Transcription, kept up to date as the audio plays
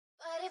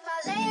if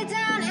I lay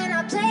down and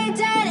I play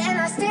dead and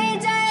I stay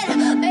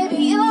dead, maybe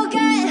you'll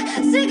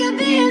get sick of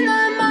being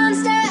the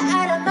monster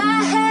out of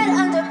my head,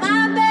 under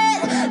my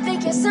bed.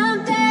 Think you're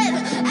something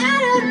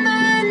out of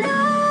my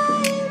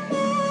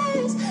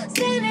nightmares.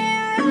 See me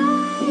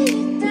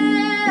right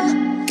there.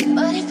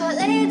 But if I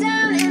lay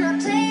down and I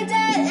play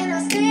dead and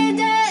I stay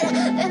dead,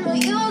 then will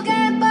you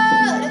get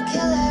bored of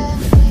killing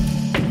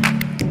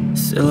me?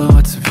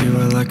 Silhouettes of you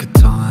are like a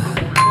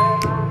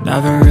taunt.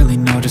 Never really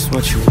know just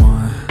what you want.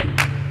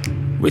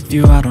 With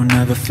you I don't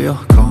ever feel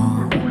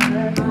calm.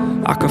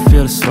 I can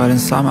feel the sweat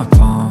inside my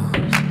palms.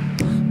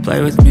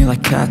 Play with me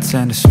like cats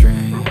and a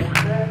string.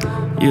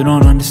 You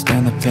don't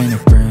understand the pain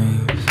it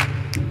brings.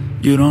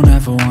 You don't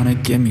ever wanna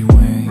give me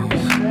wings.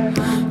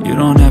 You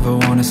don't ever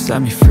wanna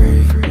set me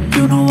free.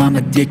 You know I'm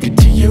addicted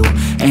to you,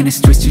 and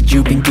it's twisted,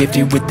 you've been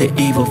gifted with the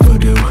evil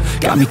voodoo.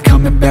 Got me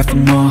coming back for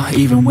more,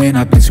 even when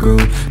I've been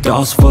screwed.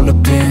 Dolls full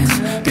of pins,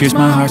 pierce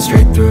my heart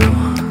straight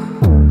through.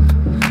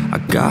 I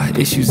got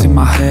issues in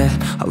my head,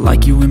 I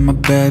like you in my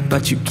bed,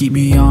 but you keep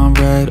me on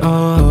red.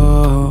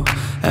 Oh,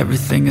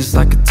 everything is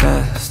like a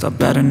test, I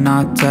better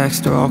not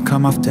text or I'll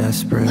come off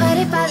desperate. But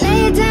if I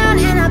lay down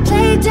and I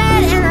play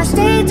dead and I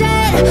stay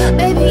dead,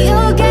 baby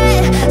you'll get